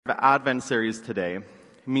The Advent series today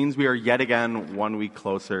means we are yet again 1 week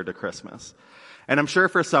closer to Christmas. And I'm sure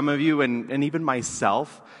for some of you, and even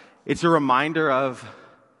myself, it's a reminder of,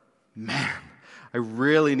 man, I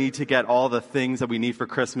really need to get all the things that we need for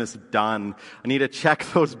Christmas done. I need to check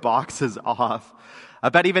those boxes off. I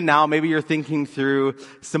bet even now, maybe you're thinking through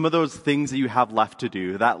some of those things that you have left to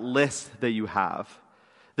do, that list that you have.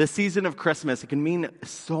 This season of Christmas, it can mean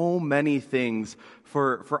so many things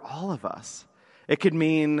for all of us. It could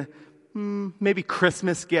mean maybe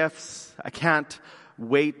Christmas gifts. I can't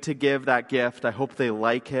wait to give that gift. I hope they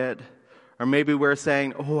like it. Or maybe we're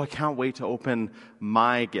saying, I can't wait to open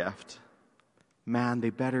my gift. Man, they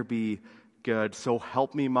better be good. So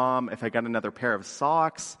help me, Mom, if I got another pair of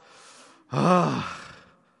socks. It's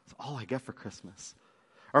all I get for Christmas.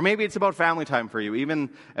 Or maybe it's about family time for you, even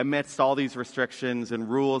amidst all these restrictions and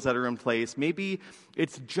rules that are in place. Maybe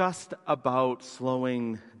it's just about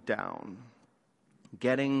slowing down,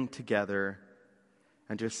 getting together,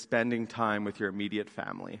 and just spending time with your immediate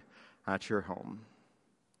family at your home.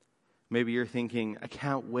 Maybe you're thinking, I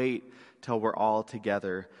can't wait till we're all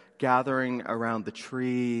together, gathering around the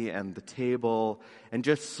tree and the table, and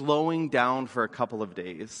just slowing down for a couple of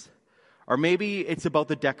days. Or maybe it's about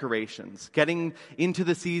the decorations, getting into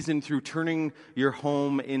the season through turning your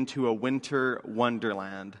home into a winter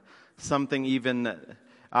wonderland, something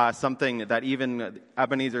that even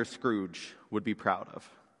Ebenezer Scrooge would be proud of.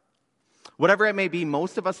 Whatever it may be,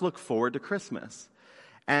 most of us look forward to Christmas.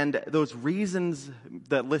 And those reasons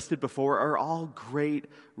that listed before are all great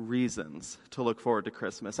reasons to look forward to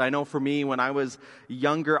Christmas. I know for me, when I was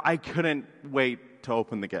younger, I couldn't wait to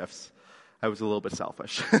open the gifts. I was a little bit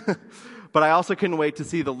selfish. But I also couldn't wait to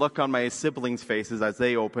see the look on my siblings' faces as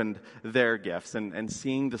they opened their gifts and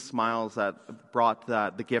seeing the smiles that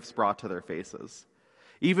the gifts brought to their faces.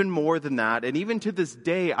 Even more than that, and even to this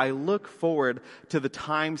day, I look forward to the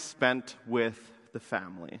time spent with the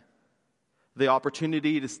family. The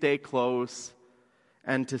opportunity to stay close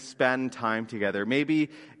and to spend time together. Maybe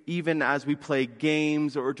even as we play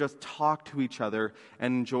games or just talk to each other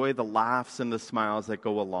and enjoy the laughs and the smiles that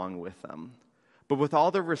go along with them. But with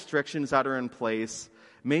all the restrictions that are in place,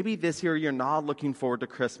 maybe this year you're not looking forward to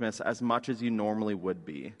Christmas as much as you normally would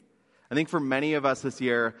be. I think for many of us this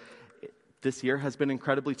year has been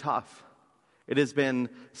incredibly tough. It has been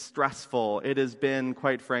stressful. It has been,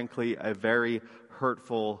 quite frankly, a very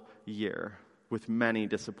hurtful year with many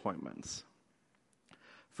disappointments.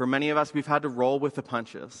 For many of us, we've had to roll with the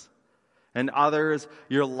punches. And others,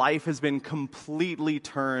 your life has been completely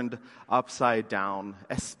turned upside down,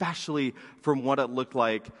 especially from what it looked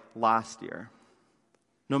like last year.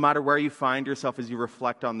 No matter where you find yourself as you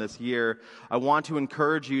reflect on this year, I want to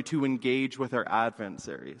encourage you to engage with our Advent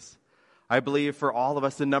series. I believe for all of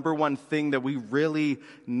us, the number one thing that we really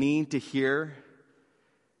need to hear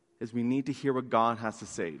is we need to hear what God has to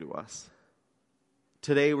say to us.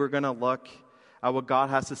 Today, we're going to look at what God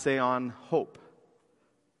has to say on hope,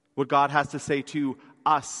 what God has to say to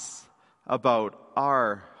us about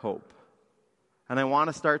our hope. And I want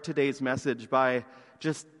to start today's message by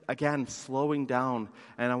just, again, slowing down.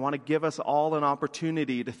 And I want to give us all an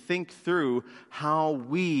opportunity to think through how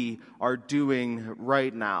we are doing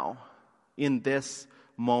right now, in this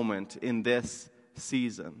moment, in this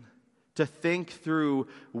season, to think through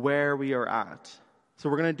where we are at. So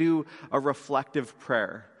we're going to do a reflective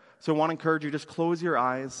prayer. So I want to encourage you, just close your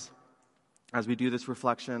eyes as we do this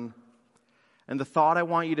reflection. And the thought I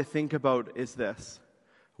want you to think about is this: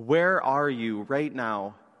 where are you right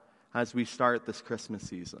now as we start this Christmas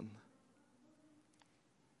season?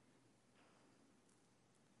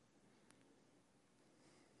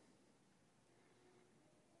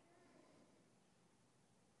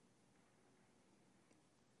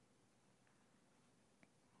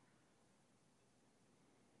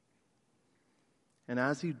 And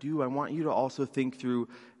as you do, I want you to also think through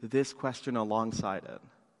this question alongside it.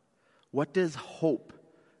 What does hope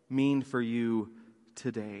mean for you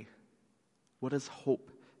today? What does hope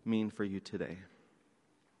mean for you today?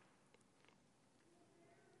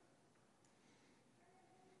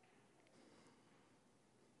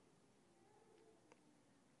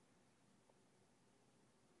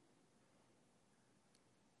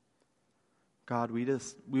 God,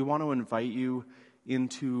 we want to invite you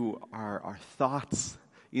into our thoughts,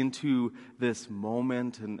 into this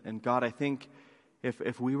moment. And God, I think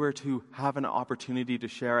if we were to have an opportunity to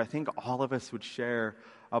share, I think all of us would share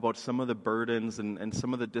about some of the burdens and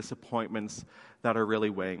some of the disappointments that are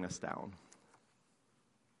really weighing us down.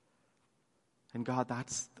 And God,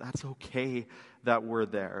 that's okay that we're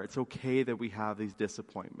there. It's okay that we have these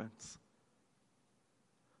disappointments.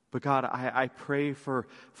 But God, I pray for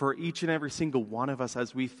each and every single one of us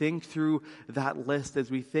as we think through that list,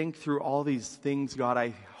 as we think through all these things, God,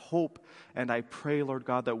 I hope and I pray, Lord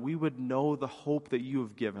God, that we would know the hope that you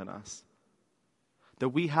have given us. That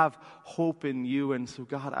we have hope in you. And so,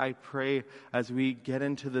 God, I pray as we get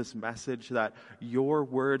into this message that your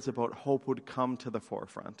words about hope would come to the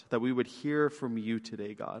forefront. That we would hear from you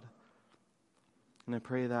today, God. And I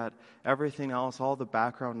pray that everything else, all the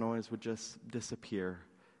background noise would just disappear.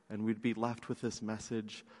 And we'd be left with this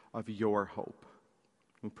message of your hope.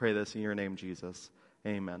 We pray this in your name, Jesus.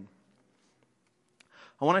 Amen.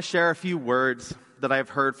 I want to share a few words that I've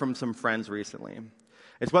heard from some friends recently.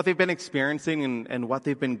 It's what they've been experiencing and what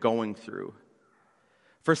they've been going through.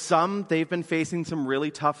 For some, they've been facing some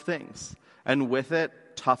really tough things, and with it,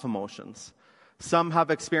 tough emotions. Some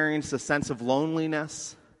have experienced a sense of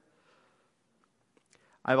loneliness.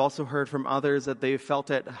 I've also heard from others that they've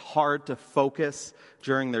felt it hard to focus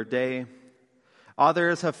during their day.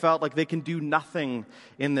 Others have felt like they can do nothing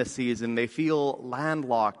in this season. They feel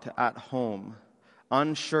landlocked at home,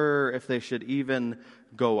 unsure if they should even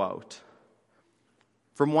go out.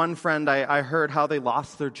 From one friend, I heard how they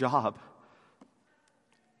lost their job.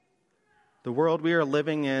 The world we are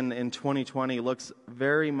living in 2020 looks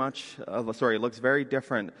very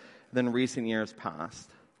different than recent years past.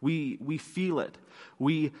 We feel it.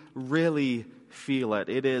 We really feel it.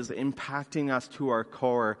 It is impacting us to our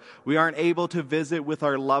core. We aren't able to visit with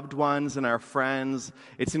our loved ones and our friends.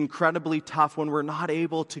 It's incredibly tough when we're not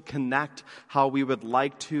able to connect how we would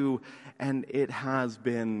like to, and it has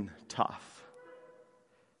been tough.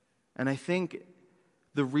 And I think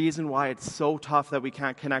the reason why it's so tough that we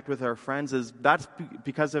can't connect with our friends is that's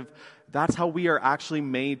how we are actually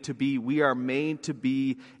made to be. We are made to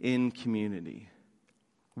be in community.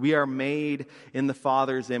 We are made in the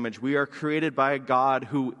Father's image. We are created by a God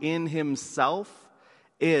who in himself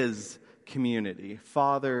is community.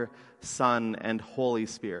 Father, Son, and Holy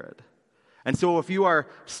Spirit. And so if you are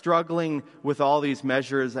struggling with all these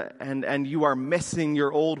measures and you are missing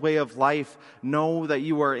your old way of life, know that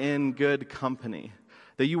you are in good company.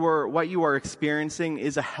 That what you are experiencing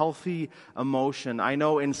is a healthy emotion. I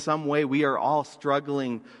know in some way we are all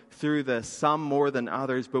struggling through this, some more than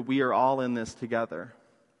others, but we are all in this together.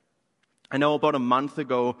 I know about a month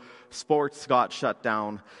ago, sports got shut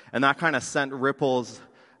down, and that kind of sent ripples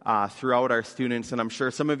throughout our students, and I'm sure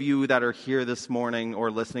some of you that are here this morning or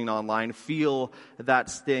listening online feel that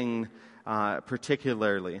sting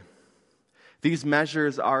particularly. These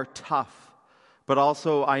measures are tough, but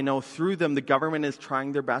also I know through them the government is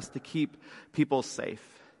trying their best to keep people safe.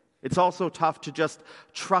 It's also tough to just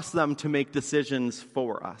trust them to make decisions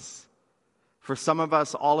for us. For some of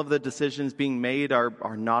us, all of the decisions being made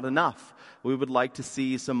are not enough. We would like to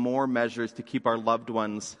see some more measures to keep our loved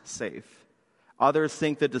ones safe. Others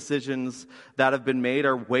think the decisions that have been made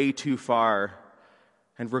are way too far.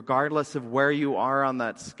 And regardless of where you are on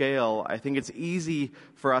that scale, I think it's easy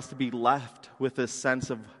for us to be left with this sense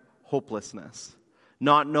of hopelessness,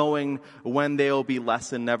 not knowing when they'll be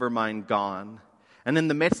lessened, never mind gone. And in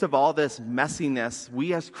the midst of all this messiness,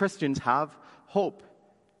 we as Christians have hope.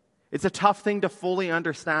 It's a tough thing to fully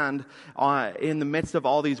understand in the midst of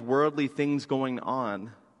all these worldly things going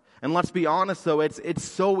on. And let's be honest, though, it's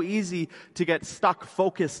so easy to get stuck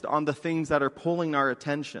focused on the things that are pulling our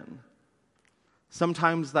attention.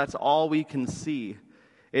 Sometimes that's all we can see.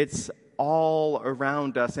 It's all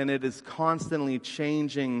around us, and it is constantly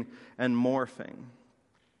changing and morphing.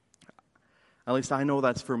 At least I know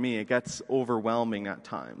that's for me. It gets overwhelming at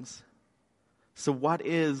times. So what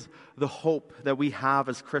is the hope that we have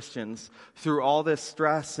as Christians through all this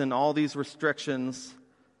stress and all these restrictions?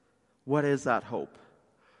 What is that hope?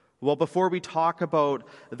 Well, before we talk about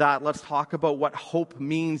that, let's talk about what hope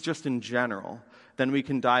means just in general. Then we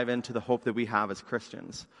can dive into the hope that we have as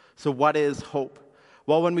Christians. So what is hope?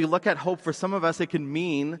 Well, when we look at hope, for some of us, it can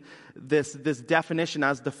mean this definition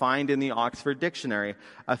as defined in the Oxford Dictionary: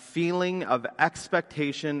 a feeling of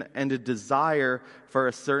expectation and a desire for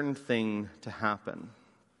a certain thing to happen.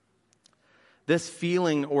 This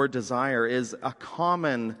feeling or desire is a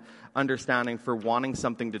common understanding for wanting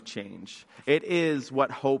something to change. It is what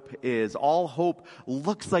hope is. All hope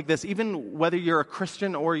looks like this, even whether you're a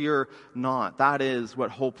Christian or you're not. That is what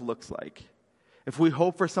hope looks like. If we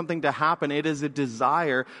hope for something to happen, it is a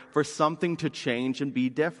desire for something to change and be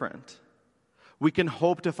different. We can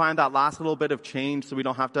hope to find that last little bit of change so we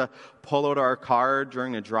don't have to pull out our car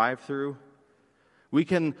during a drive-through. We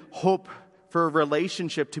can hope for a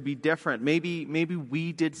relationship to be different. Maybe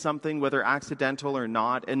we did something, whether accidental or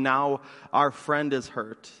not, and now our friend is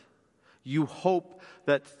hurt. You hope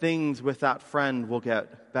that things with that friend will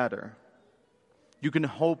get better. You can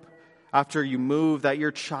hope after you move that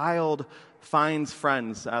your child finds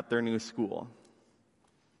friends at their new school.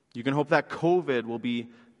 You can hope that COVID will be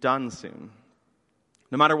done soon.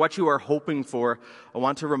 No matter what you are hoping for, I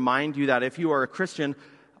want to remind you that if you are a Christian,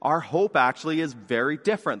 our hope actually is very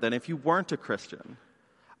different than if you weren't a Christian.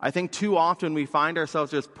 I think too often we find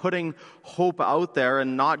ourselves just putting hope out there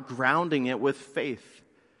and not grounding it with faith,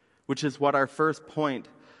 which is what our first point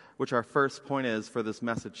is for this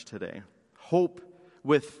message today. Hope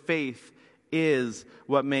with faith is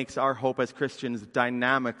what makes our hope as Christians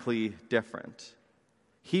dynamically different.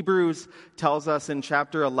 Hebrews tells us in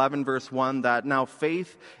chapter 11, verse 1, that now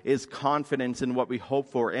faith is confidence in what we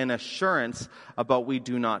hope for and assurance about what we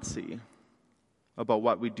do not see.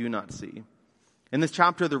 In this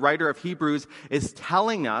chapter, the writer of Hebrews is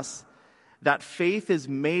telling us that faith is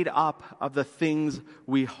made up of the things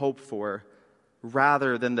we hope for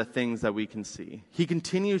rather than the things that we can see. He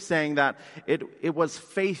continues saying that it was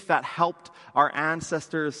faith that helped our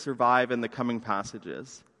ancestors survive in the coming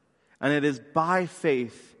passages. And it is by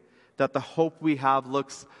faith that the hope we have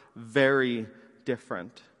looks very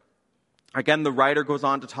different. Again, the writer goes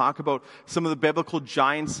on to talk about some of the biblical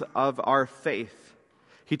giants of our faith.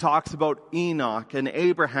 He talks about Enoch and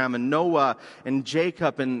Abraham and Noah and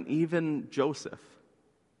Jacob and even Joseph.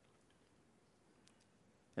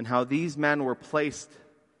 And how these men placed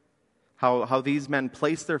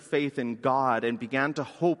their faith in God and began to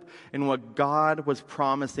hope in what God was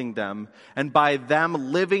promising them. And by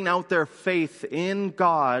them living out their faith in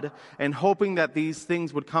God and hoping that these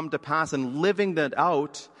things would come to pass and living that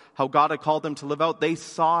out, how God had called them to live out, they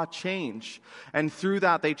saw change. And through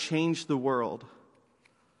that, they changed the world.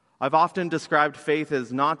 I've often described faith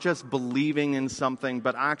as not just believing in something,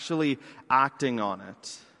 but actually acting on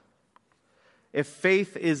it. If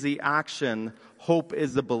faith is the action, hope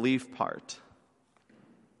is the belief part.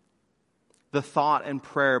 The thought and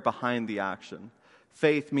prayer behind the action.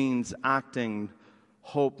 Faith means acting.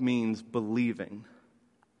 Hope means believing.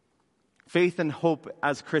 Faith and hope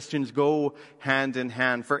as Christians go hand in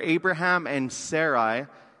hand. For Abraham and Sarai,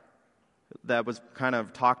 that was kind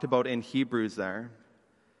of talked about in Hebrews there,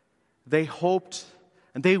 they hoped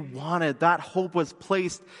and they wanted, that hope was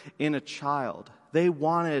placed in a child. They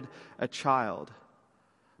wanted a child.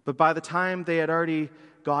 But by the time they had already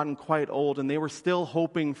gotten quite old and they were still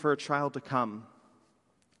hoping for a child to come.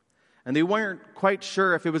 And they weren't quite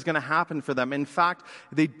sure if it was going to happen for them. In fact,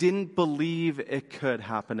 they didn't believe it could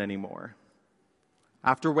happen anymore.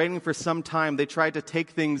 After waiting for some time, they tried to take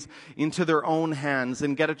things into their own hands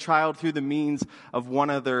and get a child through the means of one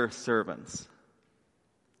of their servants.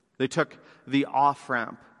 They took the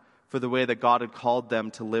off-ramp for the way that God had called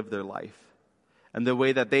them to live their life. And the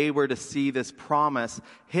way that they were to see this promise,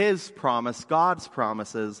 His promise, God's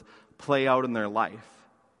promises, play out in their life.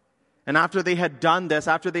 And after they had done this,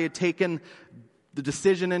 after they had taken the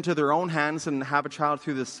decision into their own hands and have a child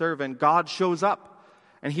through this servant, God shows up.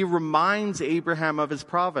 And He reminds Abraham of his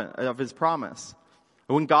promise.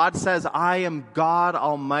 When God says, I am God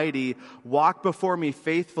Almighty, walk before me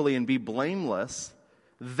faithfully and be blameless,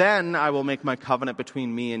 then I will make my covenant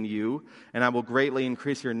between me and you, and I will greatly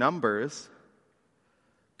increase your numbers.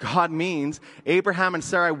 God means Abraham and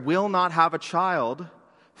Sarah will not have a child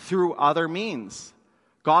through other means.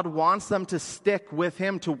 God wants them to stick with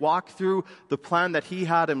Him, to walk through the plan that He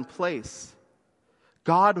had in place.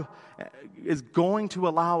 God is going to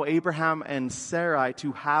allow Abraham and Sarai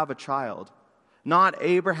to have a child. Not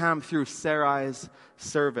Abraham through Sarai's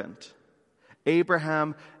servant.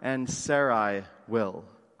 Abraham and Sarai will.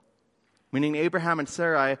 Meaning Abraham and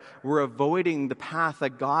Sarai were avoiding the path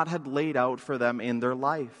that God had laid out for them in their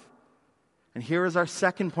life. And here is our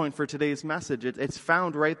second point for today's message. It's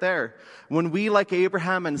found right there. When we, like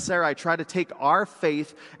Abraham and Sarai, try to take our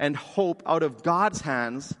faith and hope out of God's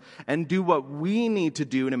hands and do what we need to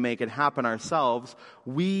do to make it happen ourselves,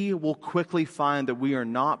 we will quickly find that we are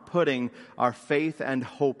not putting our faith and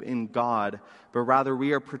hope in God, but rather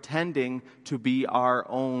we are pretending to be our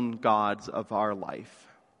own gods of our life.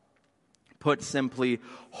 Put simply,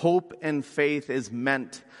 hope and faith is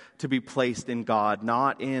meant to be placed in God,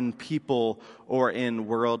 not in people or in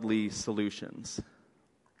worldly solutions.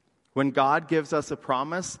 When God gives us a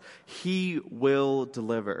promise, He will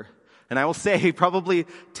deliver. And I will say, probably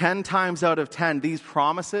 10 times out of 10, these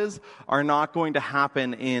promises are not going to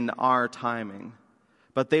happen in our timing,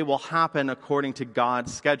 but they will happen according to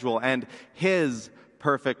God's schedule and His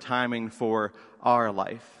perfect timing for our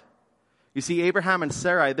life. You see, Abraham and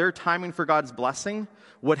Sarai, their timing for God's blessing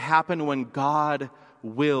would happen when God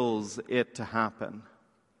wills it to happen.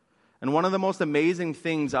 And one of the most amazing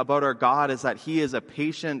things about our God is that He is a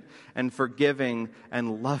patient and forgiving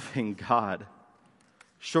and loving God.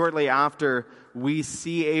 Shortly after, we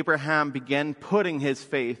see Abraham begin putting his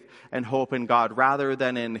faith and hope in God rather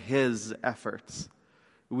than in his efforts.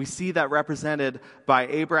 We see that represented by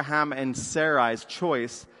Abraham and Sarai's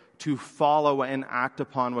choice to follow and act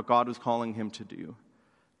upon what God was calling him to do.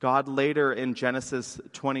 God later in Genesis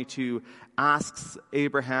 22 asks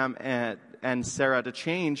Abraham and Sarah to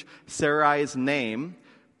change Sarai's name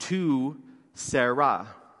to Sarah.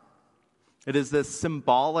 It is this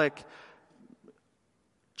symbolic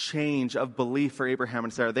change of belief for Abraham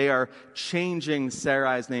and Sarah. They are changing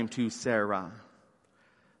Sarai's name to Sarah.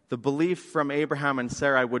 The belief from Abraham and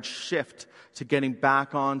Sarai would shift to getting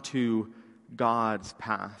back onto God's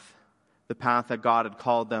path, the path that God had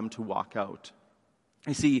called them to walk out.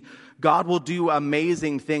 You see, God will do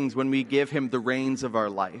amazing things when we give him the reins of our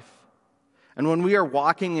life. And when we are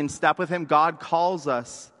walking in step with him, God calls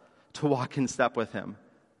us to walk in step with him.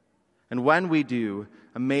 And when we do,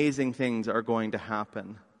 amazing things are going to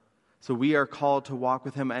happen. So we are called to walk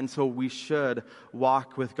with him, and so we should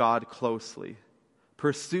walk with God closely.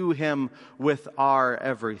 Pursue him with our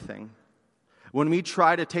everything. When we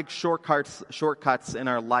try to take shortcuts in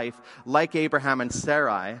our life, like Abraham and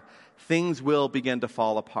Sarai, things will begin to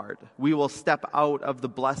fall apart. We will step out of the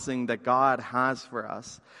blessing that God has for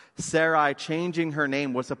us. Sarai changing her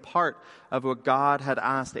name was a part of what God had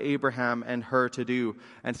asked Abraham and her to do,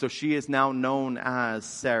 and so she is now known as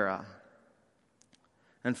Sarah.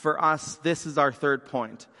 And for us, this is our third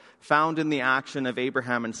point, found in the action of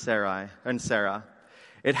Abraham and Sarah.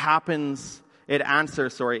 It answers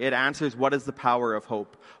what is the power of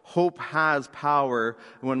hope. Hope has power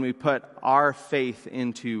when we put our faith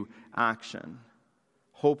into action.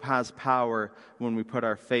 Hope has power when we put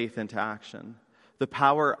our faith into action. The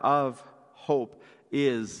power of hope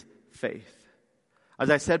is faith. As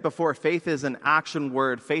I said before, faith is an action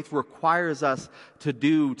word. Faith requires us to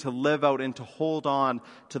do, to live out, and to hold on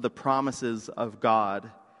to the promises of God.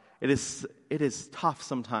 It is tough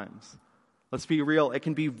sometimes. Let's be real. It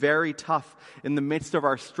can be very tough in the midst of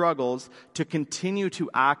our struggles to continue to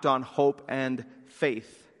act on hope and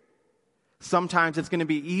faith. Sometimes it's going to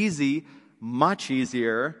be easy, much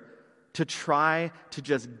easier, to try to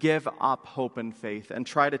just give up hope and faith and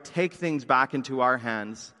try to take things back into our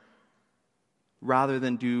hands rather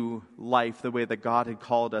than do life the way that God had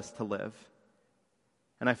called us to live.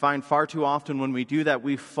 And I find far too often when we do that,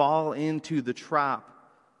 we fall into the trap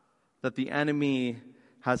that the enemy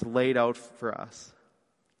has laid out for us.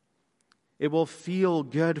 It will feel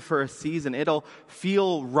good for a season. It'll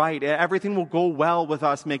feel right. Everything will go well with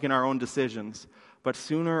us making our own decisions. But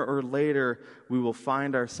sooner or later, we will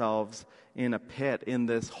find ourselves in a pit, in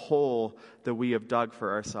this hole that we have dug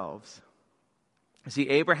for ourselves. See,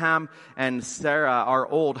 Abraham and Sarah are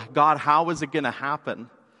old. God, how is it going to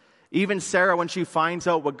happen? Even Sarah, when she finds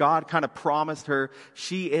out what God kind of promised her,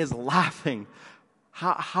 she is laughing.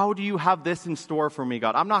 How do you have this in store for me,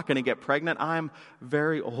 God? I'm not going to get pregnant. I'm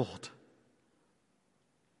very old.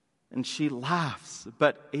 And she laughs.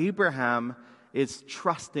 But Abraham is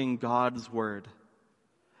trusting God's word.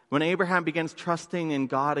 When Abraham begins trusting in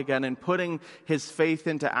God again and putting his faith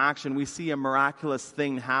into action, we see a miraculous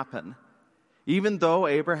thing happen. Even though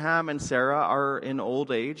Abraham and Sarah are in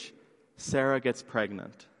old age, Sarah gets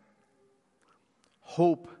pregnant.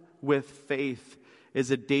 Hope with faith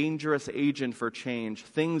is a dangerous agent for change.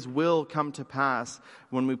 Things will come to pass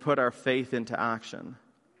when we put our faith into action.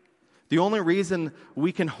 The only reason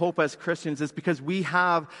we can hope as Christians is because we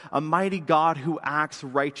have a mighty God who acts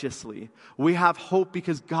righteously. We have hope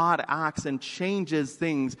because God acts and changes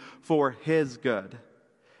things for his good.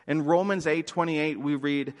 In Romans 8:28 we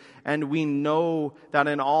read, "And we know that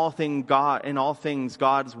in all things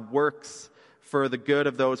God works for the good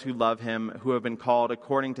of those who love him, who have been called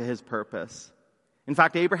according to his purpose." In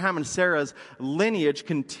fact, Abraham and Sarah's lineage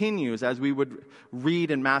continues, as we would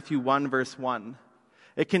read in Matthew 1 verse 1.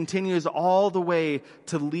 It continues all the way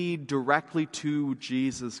to lead directly to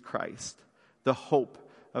Jesus Christ, the hope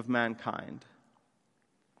of mankind.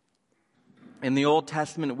 In the Old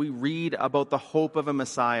Testament, we read about the hope of a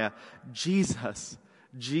Messiah, Jesus.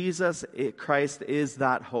 Jesus Christ is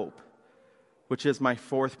that hope, which is my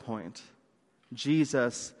fourth point.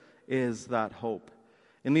 Jesus is that hope.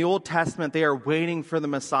 In the Old Testament, they are waiting for the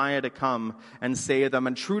Messiah to come and save them.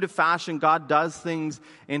 And true to fashion, God does things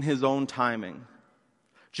in his own timing.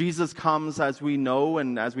 Jesus comes, as we know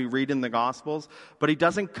and as we read in the Gospels, but he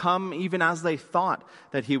doesn't come even as they thought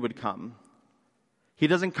that he would come. He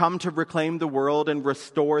doesn't come to reclaim the world and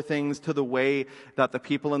restore things to the way that the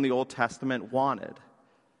people in the Old Testament wanted.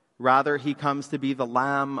 Rather, he comes to be the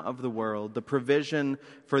Lamb of the world, the provision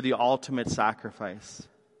for the ultimate sacrifice.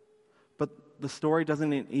 But the story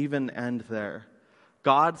doesn't even end there.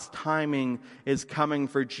 God's timing is coming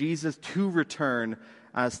for Jesus to return,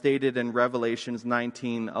 as stated in Revelations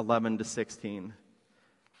 19:11-16,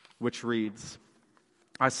 which reads,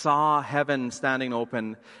 I saw heaven standing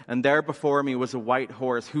open, and there before me was a white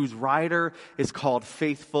horse, whose rider is called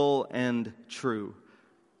Faithful and True.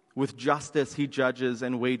 With justice he judges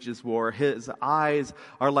and wages war. His eyes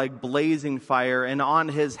are like blazing fire, and on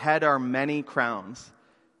his head are many crowns.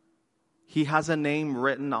 He has a name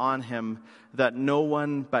written on him that no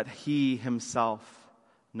one but he himself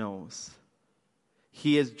knows.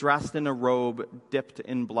 He is dressed in a robe dipped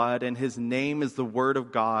in blood, and his name is the Word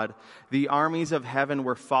of God. The armies of heaven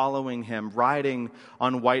were following him, riding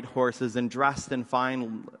on white horses and dressed in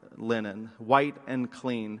fine linen, white and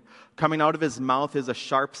clean. Coming out of his mouth is a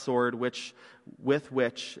sharp sword with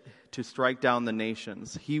which to strike down the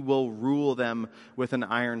nations. He will rule them with an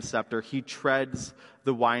iron scepter. He treads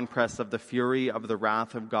the winepress of the fury of the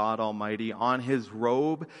wrath of God Almighty. On his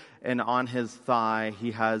robe and on his thigh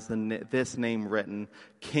he has this name written,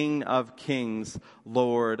 King of Kings,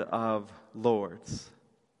 Lord of Lords.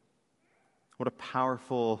 What a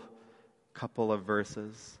powerful couple of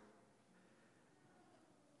verses.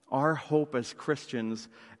 Our hope as Christians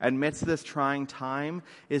amidst this trying time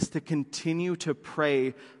is to continue to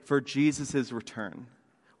pray for Jesus' return.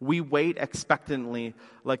 We wait expectantly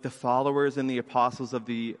like the followers and the apostles of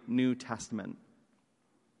the New Testament.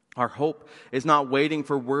 Our hope is not waiting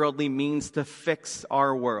for worldly means to fix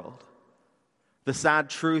our world. The sad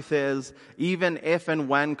truth is, even if and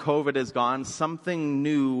when COVID is gone, something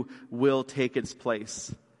new will take its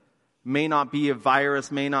place. May not be a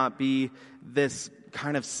virus, may not be this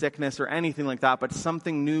kind of sickness or anything like that, but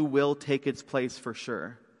something new will take its place for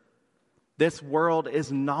sure. This world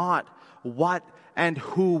is not what and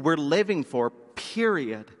who we're living for,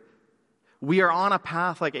 period. We are on a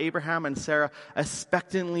path like Abraham and Sarah,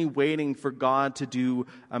 expectantly waiting for God to do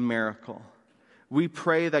a miracle. We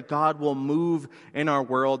pray that God will move in our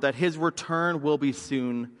world, that his return will be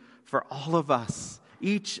soon for all of us.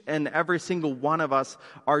 Each and every single one of us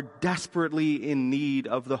are desperately in need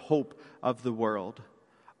of the hope of the world.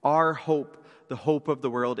 Our hope, the hope of the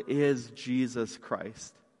world, is Jesus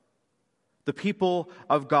Christ. The people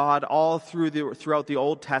of God all throughout the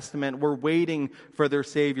Old Testament were waiting for their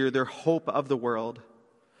Savior, their hope of the world.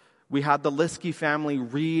 We had the Liskey family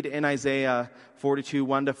read in Isaiah 42,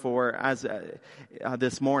 1-4 as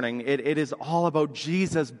this morning. It is all about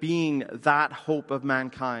Jesus being that hope of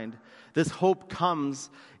mankind. This hope comes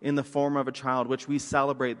in the form of a child, which we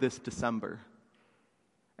celebrate this December.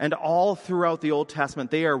 And all throughout the Old Testament,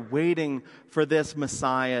 they are waiting for this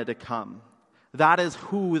Messiah to come. That is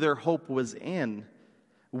who their hope was in.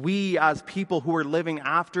 We, as people who are living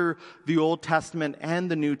after the Old Testament and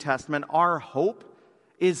the New Testament, our hope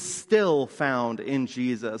is still found in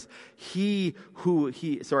Jesus. Who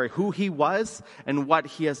he was and what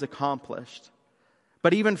he has accomplished.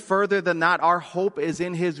 But even further than that, our hope is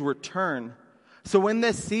in his return. So in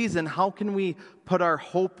this season, how can we put our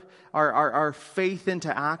hope, our faith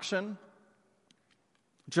into action?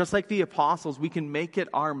 Just like the apostles, we can make it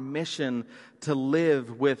our mission to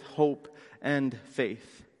live with hope and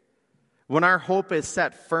faith. When our hope is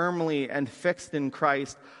set firmly and fixed in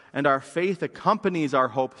Christ, and our faith accompanies our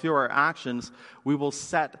hope through our actions, we will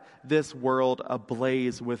set this world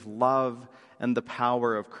ablaze with love and the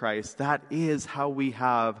power of Christ. That is how we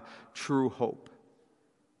have true hope.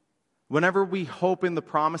 Whenever we hope in the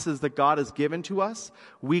promises that God has given to us,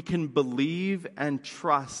 we can believe and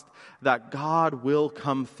trust that God will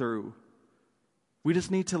come through. We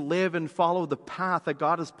just need to live and follow the path that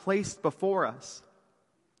God has placed before us.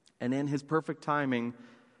 And in his perfect timing,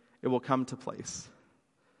 it will come to place.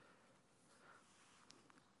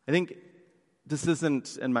 I think this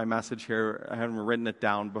isn't in my message here. I haven't written it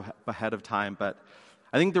down ahead of time, but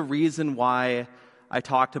I think the reason why I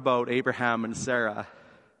talked about Abraham and Sarah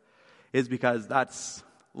is because that's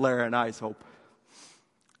Lara and I's hope.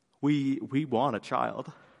 We want a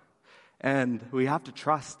child, and we have to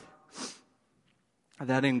trust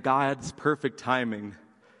that in God's perfect timing,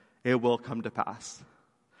 it will come to pass.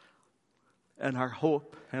 And our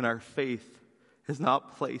hope and our faith is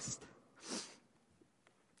not placed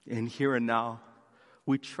in here and now.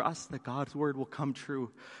 We trust that God's word will come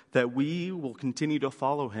true, that we will continue to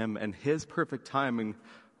follow him, and his perfect timing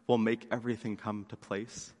will make everything come to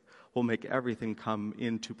place, will make everything come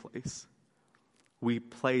into place. We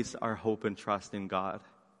place our hope and trust in God.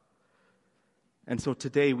 And so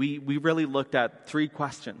today we really looked at 3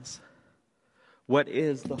 questions. What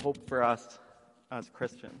is the hope for us as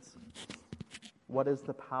Christians? What is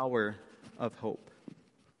the power of hope?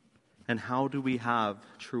 And how do we have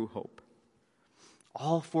true hope?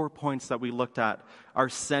 All 4 points that we looked at are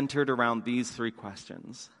centered around these 3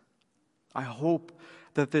 questions. I hope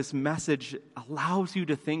that this message allows you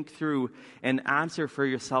to think through and answer for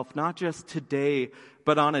yourself, not just today,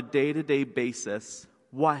 but on a day-to-day basis,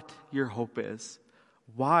 what your hope is,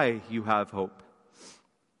 why you have hope,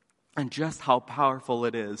 and just how powerful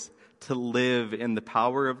it is to live in the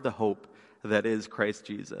power of the hope that is Christ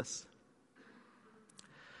Jesus.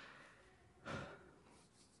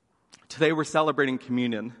 Today we're celebrating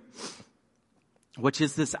communion, which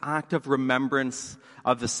is this act of remembrance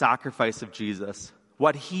of the sacrifice of Jesus,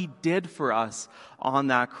 what he did for us on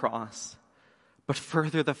that cross. But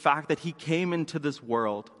further, the fact that he came into this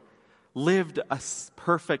world, lived a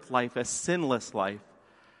perfect life, a sinless life,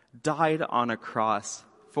 died on a cross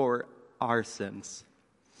for our sins.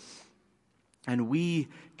 And we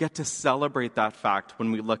get to celebrate that fact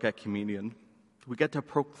when we look at communion. We get to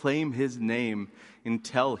proclaim his name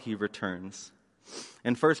until he returns.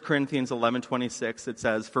 In 1 Corinthians 11:26, it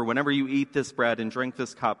says, "For whenever you eat this bread and drink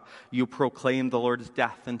this cup, you proclaim the Lord's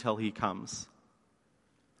death until he comes."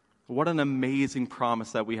 What an amazing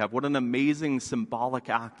promise that we have. What an amazing symbolic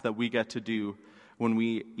act that we get to do when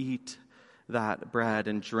we eat that bread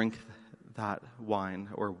and drink that wine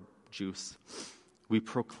or juice. We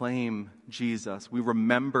proclaim Jesus. We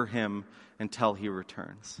remember him until he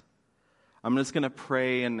returns. I'm just going to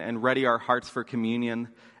pray and ready our hearts for communion,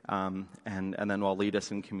 and then I'll lead us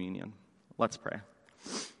in communion. Let's pray.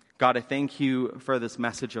 God, I thank you for this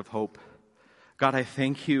message of hope. God, I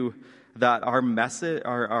thank you that our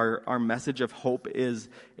message of hope is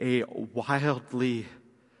a wildly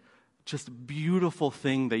just beautiful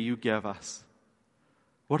thing that you give us.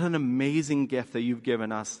 What an amazing gift that you've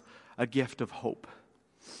given us, a gift of hope.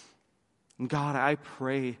 And God, I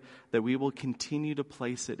pray that we will continue to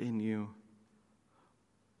place it in you.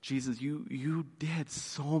 Jesus, you did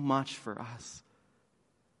so much for us.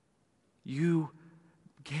 You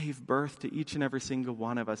gave birth to each and every single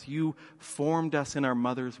one of us. You formed us in our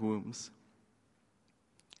mother's wombs.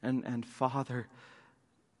 And Father,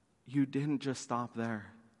 you didn't just stop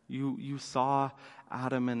there. You saw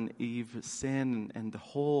Adam and Eve sin, and the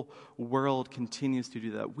whole world continues to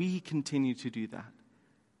do that. We continue to do that.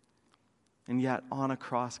 And yet on a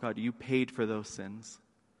cross, God, you paid for those sins.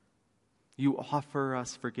 You offer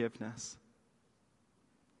us forgiveness.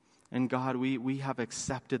 And God, we have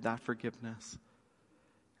accepted that forgiveness.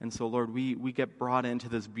 And so, Lord, we get brought into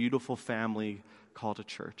this beautiful family called a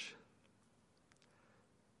church.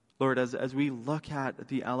 Lord, as we look at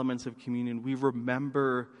the elements of communion, we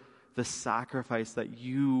remember the sacrifice that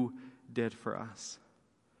you did for us.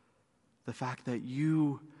 The fact that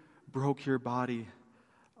you broke your body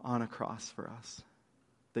on a cross for us.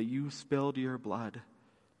 That you spilled your blood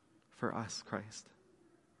for us, Christ.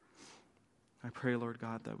 I pray, Lord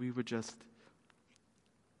God, that we would just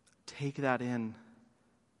take that in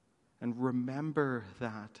and remember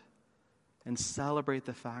that and celebrate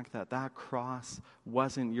the fact that that cross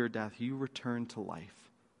wasn't your death. You returned to life.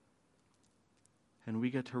 And we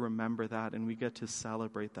get to remember that, and we get to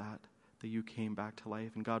celebrate that you came back to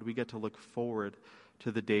life. And God, we get to look forward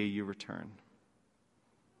to the day you return.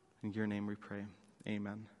 In your name we pray.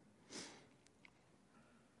 Amen.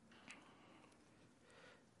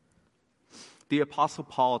 The Apostle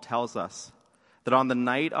Paul tells us that on the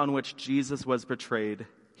night on which Jesus was betrayed,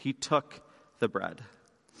 he took the bread.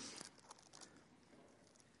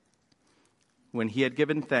 When he had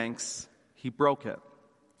given thanks, he broke it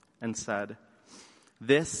and said,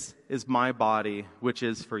 "This is my body, which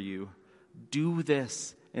is for you. Do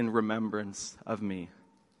this in remembrance of me."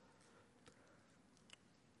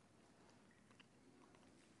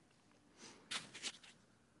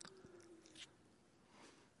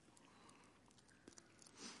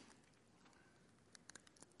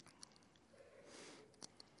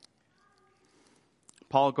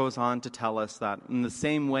 Paul goes on to tell us that in the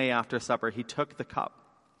same way after supper, he took the cup,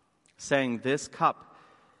 saying, "This cup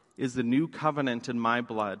is the new covenant in my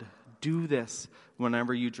blood. Do this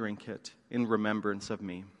whenever you drink it in remembrance of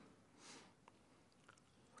me."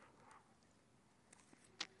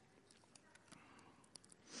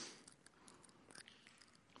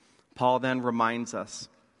 Paul then reminds us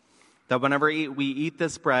that whenever we eat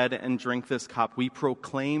this bread and drink this cup, we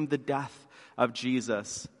proclaim the death of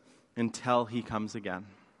Jesus until he comes again.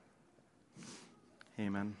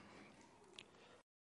 Amen.